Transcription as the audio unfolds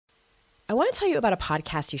I want to tell you about a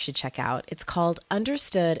podcast you should check out. It's called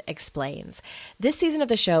Understood Explains. This season of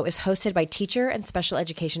the show is hosted by teacher and special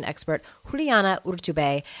education expert Juliana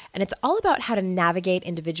Urtubey, and it's all about how to navigate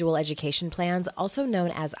individual education plans, also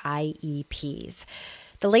known as IEPs.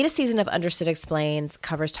 The latest season of Understood Explains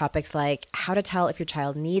covers topics like how to tell if your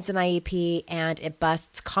child needs an IEP, and it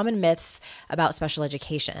busts common myths about special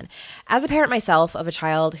education. As a parent myself of a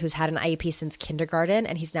child who's had an IEP since kindergarten,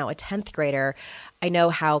 and he's now a 10th grader, I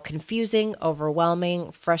know how confusing,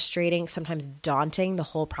 overwhelming, frustrating, sometimes daunting the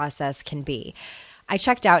whole process can be. I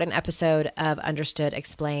checked out an episode of Understood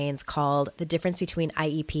Explains called The Difference Between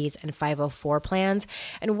IEPs and 504 Plans.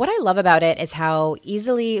 And what I love about it is how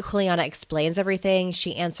easily Juliana explains everything.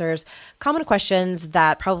 She answers common questions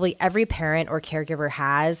that probably every parent or caregiver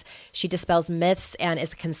has. She dispels myths and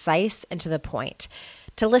is concise and to the point.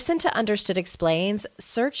 To listen to Understood Explains,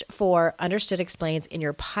 search for Understood Explains in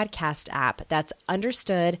your podcast app. That's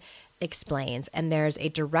Understood Explains. And there's a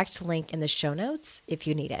direct link in the show notes if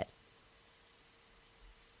you need it.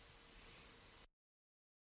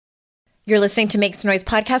 You're listening to Make Some Noise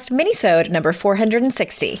podcast, Minisode number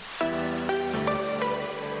 460.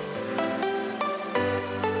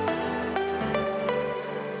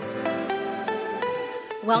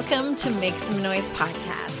 Welcome to Make Some Noise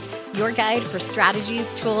podcast, your guide for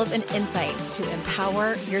strategies, tools, and insight to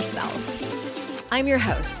empower yourself. I'm your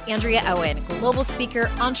host, Andrea Owen, global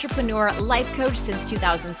speaker, entrepreneur, life coach since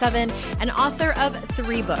 2007, and author of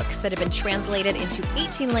 3 books that have been translated into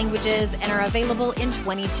 18 languages and are available in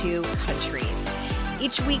 22 countries.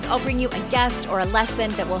 Each week, I'll bring you a guest or a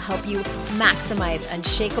lesson that will help you maximize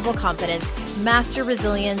unshakable confidence, master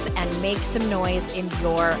resilience, and make some noise in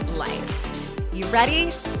your life. You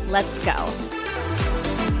ready? Let's go.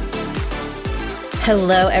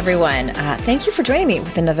 Hello, everyone. Thank you for joining me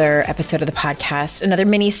with another episode of the podcast, another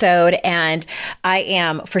mini-sode, and I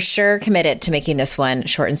am for sure committed to making this one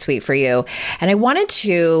short and sweet for you. And I wanted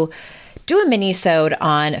to do a mini-sode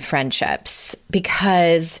on friendships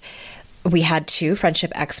because we had 2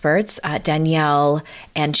 friendship experts, Danielle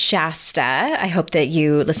and Shasta. I hope that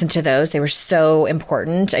you listened to those. They were so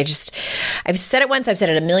important. I've said it once, I've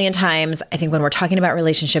said it a million times. I think when we're talking about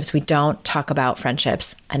relationships, we don't talk about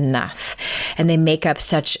friendships enough. And they make up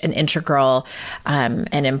such an integral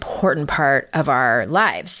and important part of our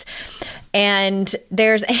lives. And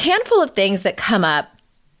there's a handful of things that come up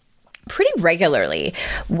pretty regularly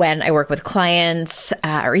when I work with clients,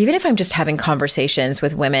 or even if I'm just having conversations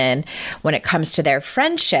with women when it comes to their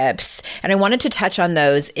friendships. And I wanted to touch on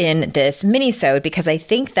those in this mini-sode because I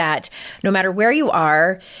think that no matter where you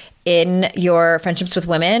are in your friendships with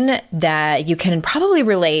women, that you can probably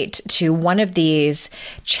relate to one of these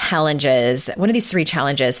challenges, one of these 3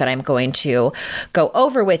 challenges that I'm going to go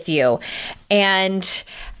over with you. And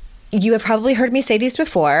you have probably heard me say these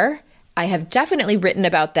before. I have definitely written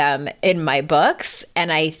about them in my books,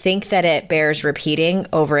 and I think that it bears repeating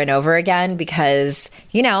over and over again because,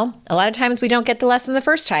 a lot of times we don't get the lesson the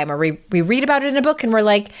first time, or we read about it in a book and we're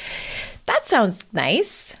like, that sounds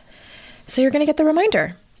nice. So you're going to get the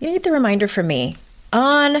reminder. You get the reminder from me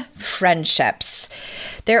on friendships.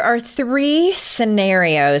 There are 3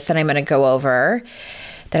 scenarios that I'm going to go over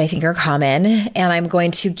that I think are common, and I'm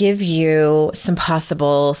going to give you some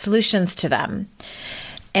possible solutions to them.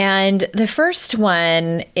 And the first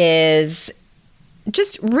one is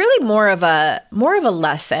just really more of a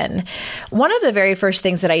lesson. One of the very first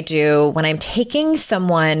things that I do when I'm taking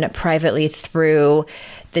someone privately through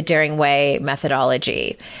the Daring Way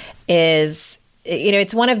methodology is,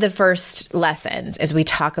 it's one of the first lessons as we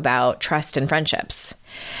talk about trust and friendships.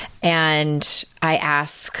 And I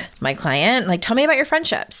ask my client, tell me about your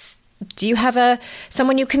friendships. Do you have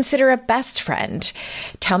someone you consider a best friend?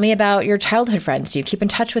 Tell me about your childhood friends. Do you keep in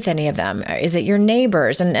touch with any of them? Is it your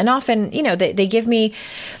neighbors? And often, they give me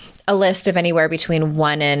a list of anywhere between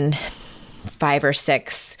 1 and 5 or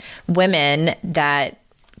 6 women that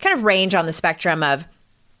kind of range on the spectrum of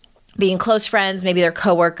being close friends. Maybe they're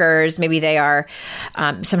coworkers. Maybe they are,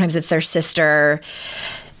 sometimes it's their sister,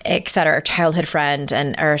 et cetera, childhood friend,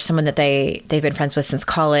 or someone that they've been friends with since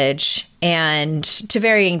college. And to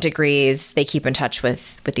varying degrees, they keep in touch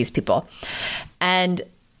with these people. And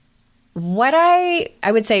what I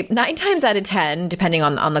would say 9 times out of 10, depending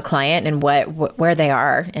on the client and where they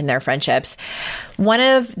are in their friendships, one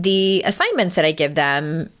of the assignments that I give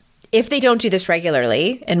them, if they don't do this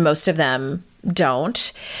regularly, and most of them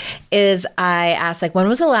don't, is I ask, when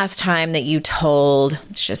was the last time that you told,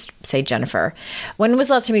 let's just say Jennifer, when was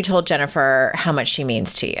the last time you told Jennifer how much she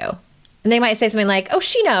means to you? And they might say something like, oh,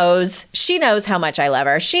 she knows how much I love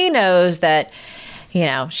her. She knows that,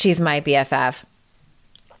 she's my BFF.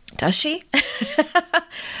 Does she?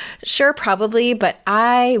 Sure, probably, but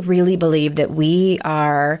I really believe that we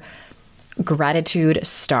are gratitude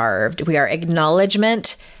starved. We are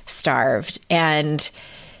acknowledgement starved, and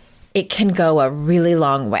it can go a really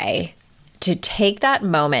long way to take that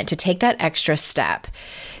moment, to take that extra step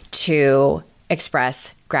to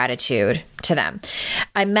express gratitude to them.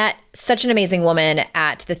 I met such an amazing woman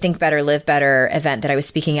at the Think Better, Live Better event that I was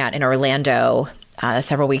speaking at in Orlando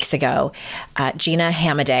several weeks ago, Gina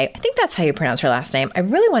Hamaday. I think that's how you pronounce her last name. I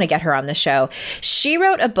really want to get her on the show. She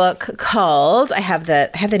wrote a book called, I have the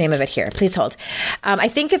name of it here. Please hold. I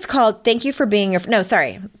think it's called Thank You for Being Your, no,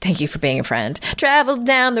 sorry. Thank You for Being a Friend. Travel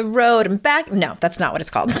down the road and back. No, that's not what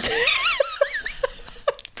it's called.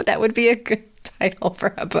 But that would be a good title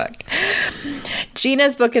for a book.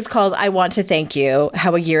 Gina's book is called I Want to Thank You,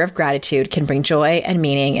 How a Year of Gratitude Can Bring Joy and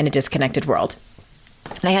Meaning in a Disconnected World.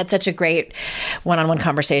 And I had such a great one-on-one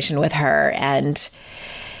conversation with her. And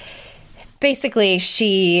basically,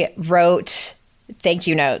 she wrote thank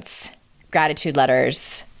you notes, gratitude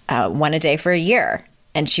letters, one a day for a year.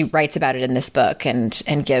 And she writes about it in this book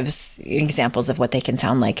and gives examples of what they can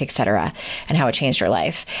sound like, et cetera, and how it changed her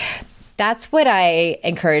life. That's what I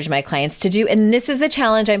encourage my clients to do. And this is the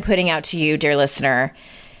challenge I'm putting out to you, dear listener.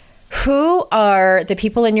 Who are the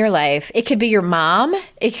people in your life? It could be your mom.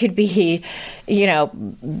 It could be,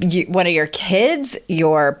 one of your kids,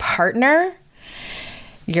 your partner,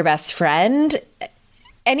 your best friend,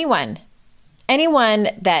 anyone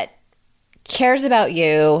that cares about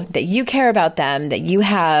you, that you care about them, that you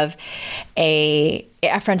have a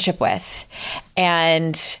friendship with.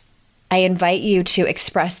 And I invite you to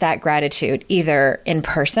express that gratitude either in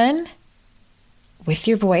person with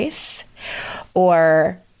your voice,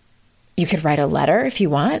 or you could write a letter if you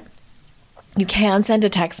want. You can send a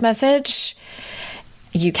text message.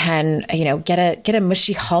 You can, get a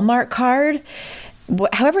mushy Hallmark card.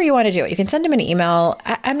 However you want to do it. You can send them an email.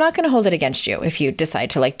 I'm not going to hold it against you if you decide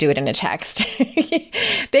to do it in a text.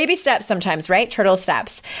 Baby steps sometimes, right? Turtle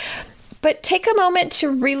steps. But take a moment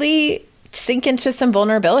to really sink into some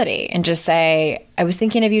vulnerability and just say, I was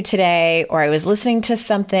thinking of you today, or I was listening to a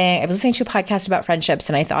podcast about friendships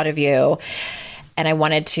and I thought of you. And I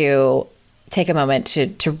wanted to take a moment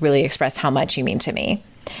to really express how much you mean to me.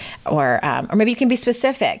 Or maybe you can be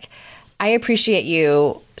specific. I appreciate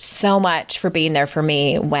you so much for being there for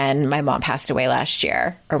me when my mom passed away last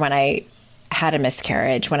year, or when I had a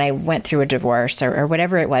miscarriage, when I went through a divorce, or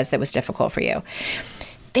whatever it was that was difficult for you.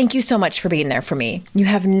 Thank you so much for being there for me. You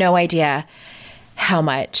have no idea how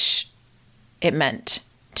much it meant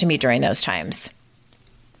to me during those times.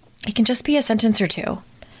 It can just be a sentence or two.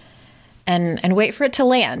 And wait for it to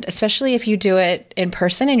land, especially if you do it in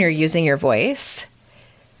person and you're using your voice.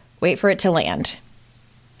 Wait for it to land.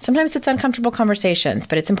 Sometimes it's uncomfortable conversations,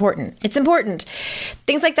 but it's important. It's important.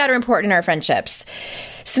 Things like that are important in our friendships.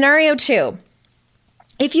 Scenario 2,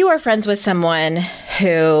 if you are friends with someone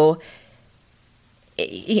who,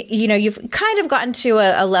 you've kind of gotten to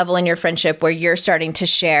a level in your friendship where you're starting to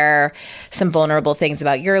share some vulnerable things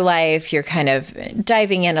about your life. You're kind of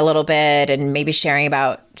diving in a little bit and maybe sharing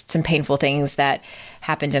about some painful things that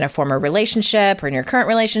happened in a former relationship or in your current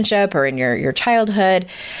relationship or in your childhood.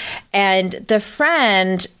 And the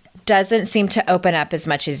friend doesn't seem to open up as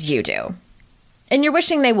much as you do. And you're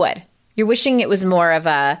wishing they would. You're wishing it was more of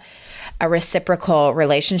a reciprocal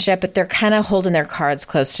relationship, but they're kind of holding their cards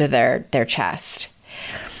close to their chest.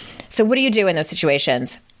 So what do you do in those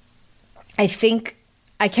situations? I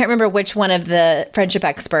can't remember which one of the friendship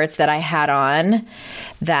experts that I had on,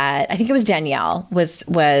 that I think it was Danielle,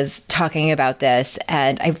 was talking about this.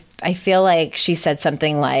 And I feel like she said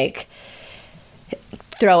something like,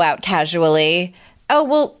 throw out casually, oh,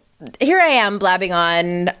 well, here I am blabbing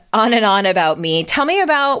on and on about me. Tell me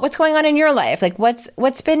about what's going on in your life. Like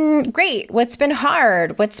what's been great? What's been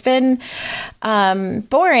hard? What's been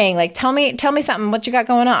boring? Like tell me something. What you got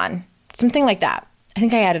going on? Something like that. I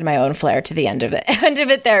think I added my own flair to the end of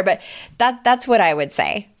it there, but that's what I would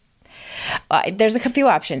say. There's a few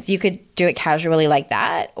options. You could do it casually like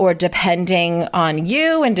that, or depending on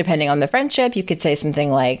you and depending on the friendship, you could say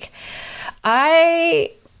something like,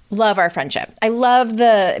 I love our friendship. I love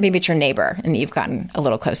maybe it's your neighbor and you've gotten a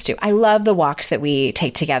little close to. I love the walks that we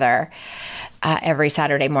take together every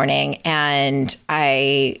Saturday morning. And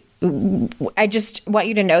I just want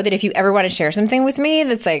you to know that if you ever want to share something with me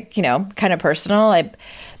that's kind of personal,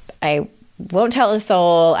 I won't tell a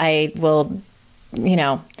soul. I will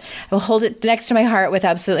hold it next to my heart with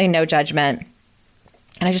absolutely no judgment.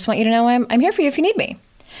 And I just want you to know I'm here for you if you need me.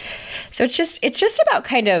 So it's just about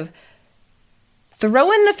kind of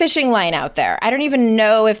throwing the fishing line out there. I don't even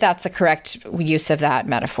know if that's the correct use of that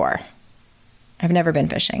metaphor. I've never been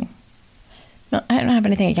fishing. Well, I don't have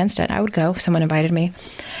anything against it. I would go if someone invited me.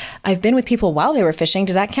 I've been with people while they were fishing.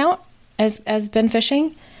 Does that count as been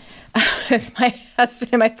fishing? With my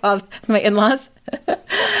husband and my in-laws.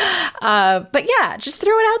 But yeah, just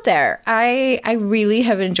throw it out there. I really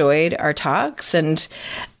have enjoyed our talks, and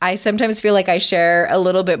I sometimes feel like I share a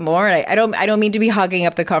little bit more. And I don't mean to be hogging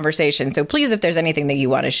up the conversation. So please, if there's anything that you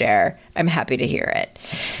want to share, I'm happy to hear it.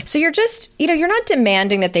 So you're just, you're not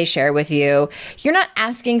demanding that they share with you. You're not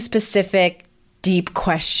asking specific deep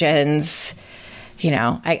questions.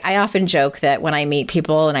 I often joke that when I meet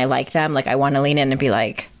people and I like them, like I want to lean in and be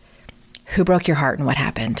like, who broke your heart and what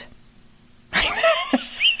happened?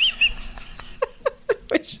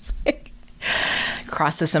 Which is like,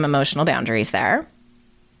 crosses some emotional boundaries there.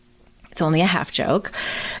 It's only a half joke.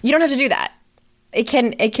 You don't have to do that. It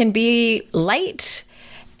can be light,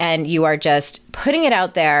 and you are just putting it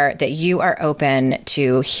out there that you are open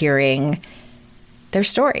to hearing their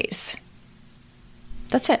stories.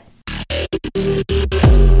 That's it.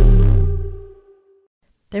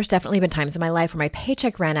 There's definitely been times in my life where my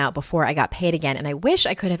paycheck ran out before I got paid again, and I wish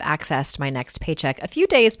I could have accessed my next paycheck a few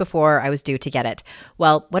days before I was due to get it.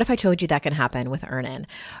 Well, what if I told you that can happen with Earnin?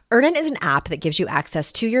 Earnin is an app that gives you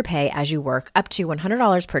access to your pay as you work, up to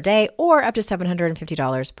 $100 per day or up to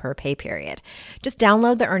 $750 per pay period. Just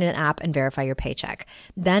download the Earnin app and verify your paycheck.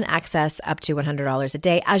 Then access up to $100 a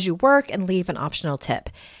day as you work and leave an optional tip.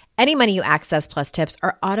 Any money you access plus tips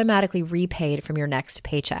are automatically repaid from your next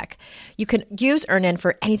paycheck. You can use Earnin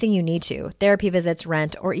for anything you need to: therapy visits,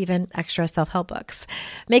 rent, or even extra self-help books.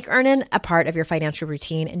 Make Earnin a part of your financial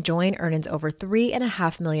routine and join Earnin's over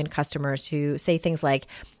 3.5 million customers who say things like,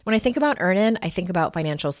 when I think about Earnin, I think about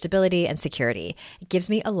financial stability and security. It gives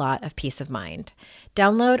me a lot of peace of mind.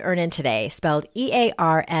 Download Earnin today, spelled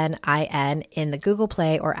EARNIN, in the Google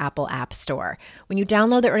Play or Apple App Store. When you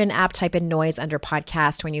download the Earnin app, type in Noise under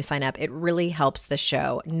podcast when you sign up. It really helps the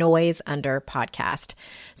show. Noise under podcast.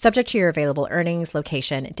 Subject to your available earnings,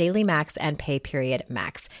 location, daily max, and pay period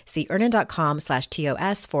max. See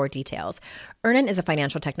earnin.com/TOS for details. Earnin is a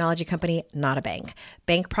financial technology company, not a bank.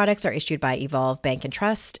 Bank products are issued by Evolve Bank and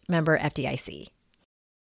Trust, member FDIC.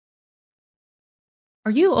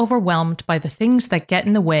 Are you overwhelmed by the things that get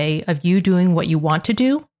in the way of you doing what you want to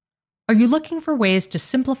do? Are you looking for ways to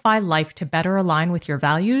simplify life to better align with your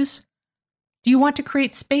values? Do you want to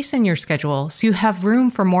create space in your schedule so you have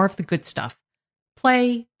room for more of the good stuff?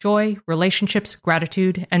 Play, joy, relationships,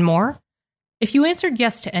 gratitude, and more? If you answered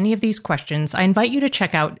yes to any of these questions, I invite you to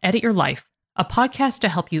check out Edit Your Life, a podcast to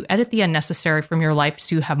help you edit the unnecessary from your life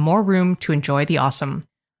so you have more room to enjoy the awesome.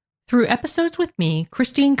 Through episodes with me,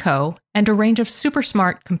 Christine Coe, and a range of super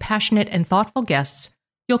smart, compassionate, and thoughtful guests,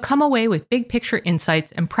 you'll come away with big picture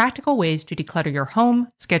insights and practical ways to declutter your home,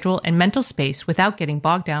 schedule, and mental space without getting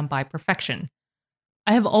bogged down by perfection.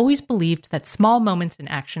 I have always believed that small moments and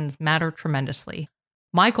actions matter tremendously.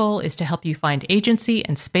 My goal is to help you find agency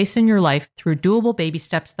and space in your life through doable baby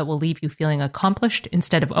steps that will leave you feeling accomplished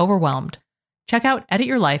instead of overwhelmed. Check out Edit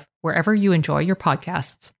Your Life wherever you enjoy your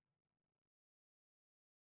podcasts.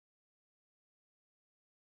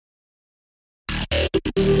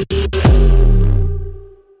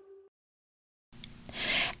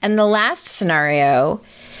 And the last scenario,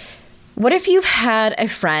 what if you've had a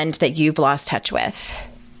friend that you've lost touch with?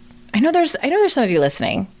 I know there's some of you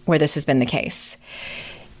listening where this has been the case.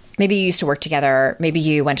 Maybe you used to work together. Maybe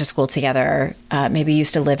you went to school together. Maybe you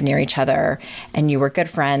used to live near each other and you were good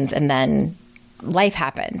friends, and then life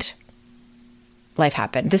happened.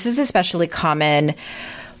 This is especially common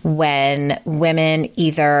when women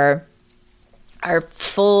either are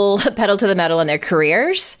full pedal to the metal in their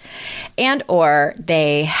careers and or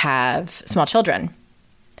they have small children.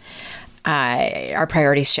 Our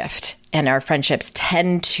priorities shift and our friendships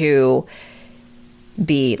tend to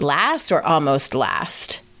be last or almost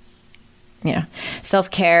last.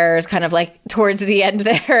 Self-care is kind of like towards the end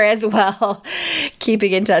there as well,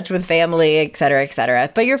 keeping in touch with family, et cetera, et cetera.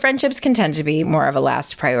 But your friendships can tend to be more of a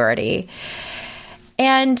last priority.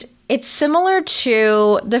 And it's similar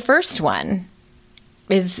to the first one,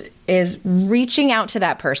 is reaching out to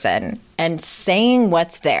that person and saying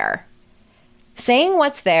what's there. Saying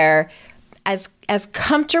what's there as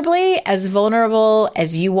comfortably, as vulnerable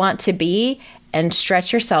as you want to be, and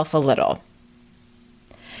stretch yourself a little.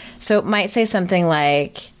 So it might say something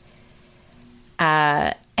like,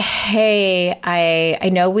 hey, I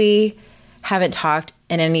know we haven't talked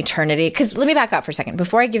in an eternity. Because let me back up for a second.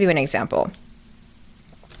 Before I give you an example,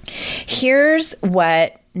 here's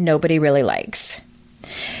what nobody really likes.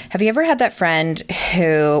 Have you ever had that friend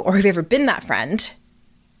or have you ever been that friend?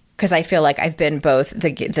 Because I feel like I've been both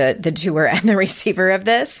the doer and the receiver of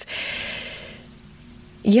this.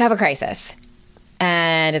 You have a crisis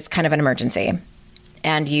and it's kind of an emergency.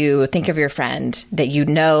 And you think of your friend that you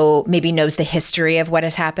know maybe knows the history of what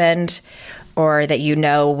has happened, or that you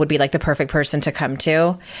know would be like the perfect person to come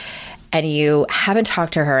to, and you haven't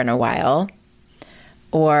talked to her in a while,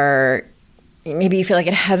 or maybe you feel like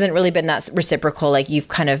it hasn't really been that reciprocal, like you've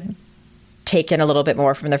kind of taken a little bit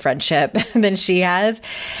more from the friendship than she has,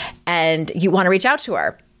 and you want to reach out to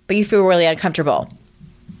her, but you feel really uncomfortable.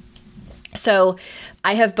 So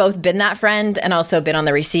I have both been that friend and also been on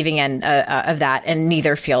the receiving end of that, and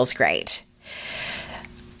neither feels great.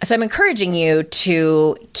 So I'm encouraging you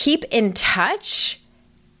to keep in touch,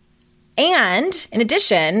 and in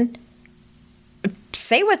addition,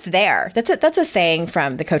 say what's there. That's a saying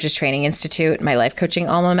from the Coaches Training Institute, my life coaching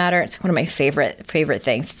alma mater. It's one of my favorite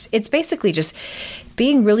things. It's basically just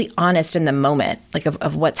being really honest in the moment, like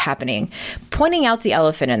of what's happening, pointing out the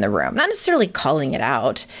elephant in the room, not necessarily calling it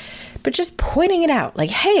out, but just pointing it out. Like,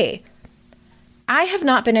 hey, I have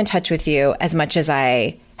not been in touch with you as much as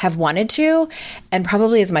I have wanted to, and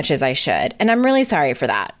probably as much as I should. And I'm really sorry for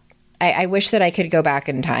that. I wish that I could go back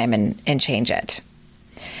in time and change it.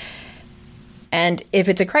 And if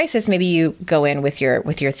it's a crisis, maybe you go in with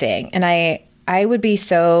your thing. And I would be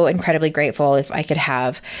so incredibly grateful if I could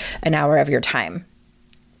have an hour of your time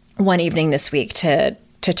one evening this week to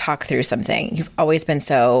talk through something. You've always been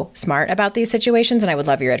so smart about these situations, and I would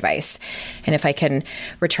love your advice. And if I can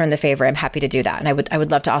return the favor, I'm happy to do that. And I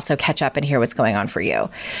would love to also catch up and hear what's going on for you.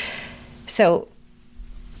 So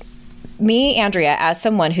me, Andrea, as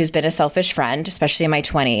someone who's been a selfish friend, especially in my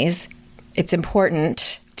 20s, it's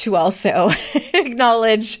important to also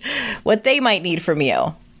acknowledge what they might need from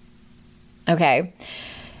you. Okay.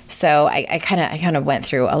 So I kind of went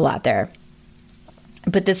through a lot there.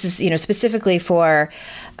 But this is, specifically for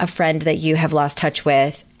a friend that you have lost touch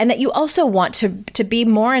with, and that you also want to be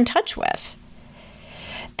more in touch with.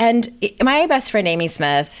 And my best friend, Amy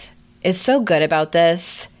Smith, is so good about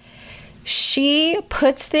this. She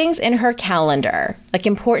puts things in her calendar, like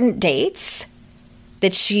important dates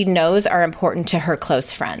that she knows are important to her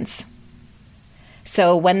close friends.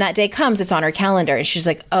 So when that day comes, it's on her calendar, and she's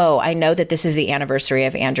like, oh, I know that this is the anniversary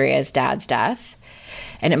of Andrea's dad's death,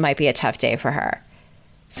 and it might be a tough day for her.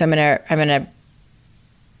 So I'm gonna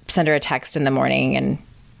send her a text in the morning and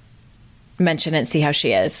mention it and see how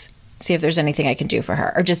she is. See if there's anything I can do for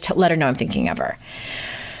her, or just let her know I'm thinking of her.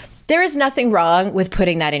 There is nothing wrong with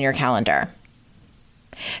putting that in your calendar.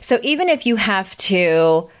 So even if you have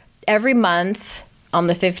to every month on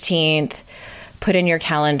the 15th put in your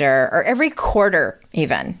calendar, or every quarter,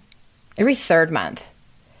 even every third month,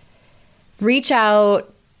 reach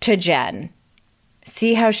out to Jen.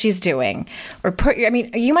 See how she's doing, or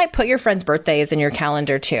you might put your friends' birthdays in your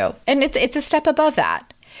calendar too. And it's a step above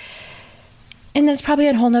that. And then it's probably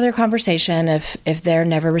a whole nother conversation if they're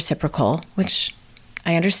never reciprocal, which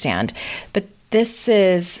I understand. But this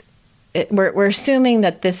is, we're assuming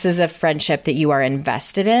that this is a friendship that you are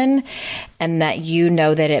invested in, and that you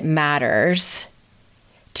know that it matters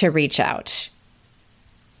to reach out.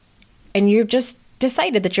 And you've just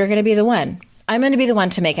decided that you're going to be the one. I'm going to be the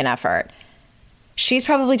one to make an effort. She's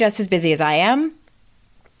probably just as busy as I am.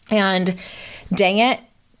 And dang it,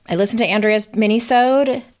 I listened to Andrea's Minisode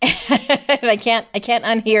and I can't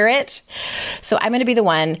unhear it. So I'm going to be the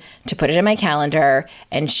one to put it in my calendar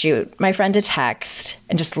and shoot my friend a text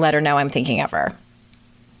and just let her know I'm thinking of her.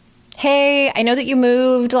 Hey, I know that you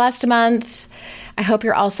moved last month. I hope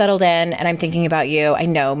you're all settled in, and I'm thinking about you. I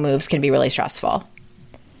know moves can be really stressful.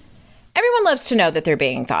 Everyone loves to know that they're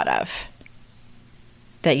being thought of,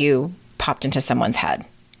 that you popped into someone's head.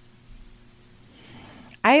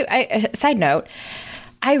 Side note,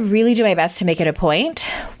 I really do my best to make it a point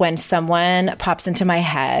when someone pops into my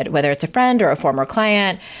head, whether it's a friend or a former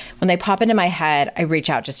client, when they pop into my head, I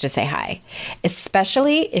reach out just to say hi,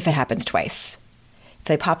 especially if it happens twice. If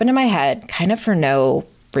they pop into my head kind of for no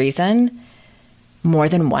reason, more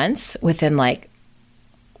than once within a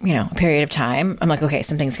period of time, I'm like, okay,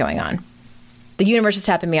 something's going on. The universe is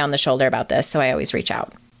tapping me on the shoulder about this, so I always reach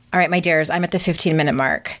out. All right, my dears, I'm at the 15-minute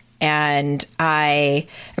mark, and I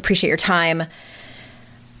appreciate your time.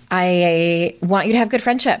 I want you to have good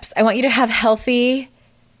friendships. I want you to have healthy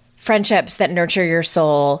friendships that nurture your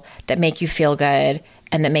soul, that make you feel good,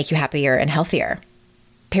 and that make you happier and healthier.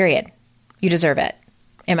 Period. You deserve it.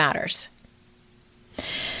 It matters.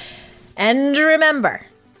 And remember,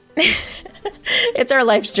 it's our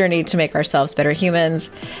life's journey to make ourselves better humans,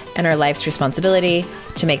 and our life's responsibility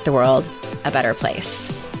to make the world a better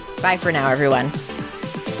place. Bye for now, everyone.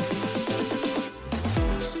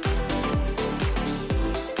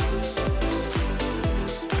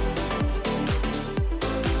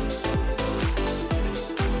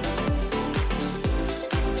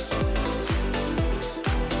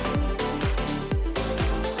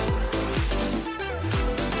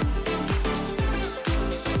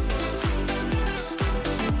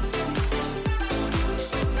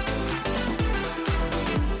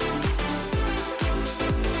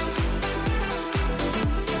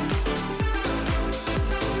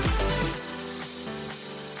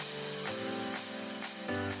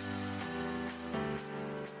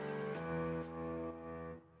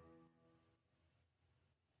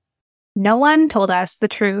 No one told us the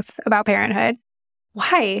truth about parenthood.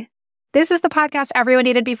 Why? This is the podcast everyone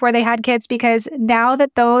needed before they had kids, because now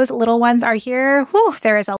that those little ones are here,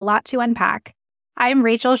 there is a lot to unpack. I'm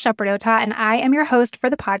Rachel Shepardota, and I am your host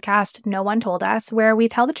for the podcast No One Told Us, where we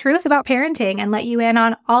tell the truth about parenting and let you in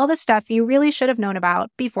on all the stuff you really should have known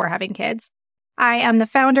about before having kids. I am the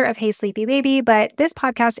founder of Hey Sleepy Baby, but this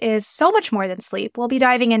podcast is so much more than sleep. We'll be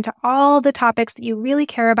diving into all the topics that you really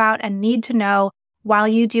care about and need to know while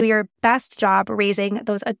you do your best job raising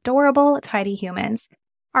those adorable tiny humans.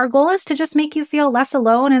 Our goal is to just make you feel less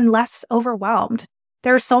alone and less overwhelmed.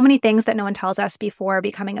 There are so many things that no one tells us before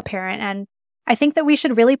becoming a parent, and I think that we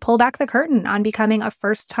should really pull back the curtain on becoming a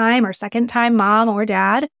first-time or second-time mom or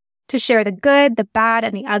dad to share the good, the bad,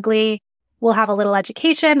 and the ugly. We'll have a little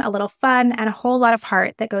education, a little fun, and a whole lot of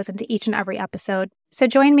heart that goes into each and every episode. So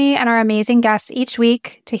join me and our amazing guests each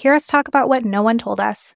week to hear us talk about what no one told us.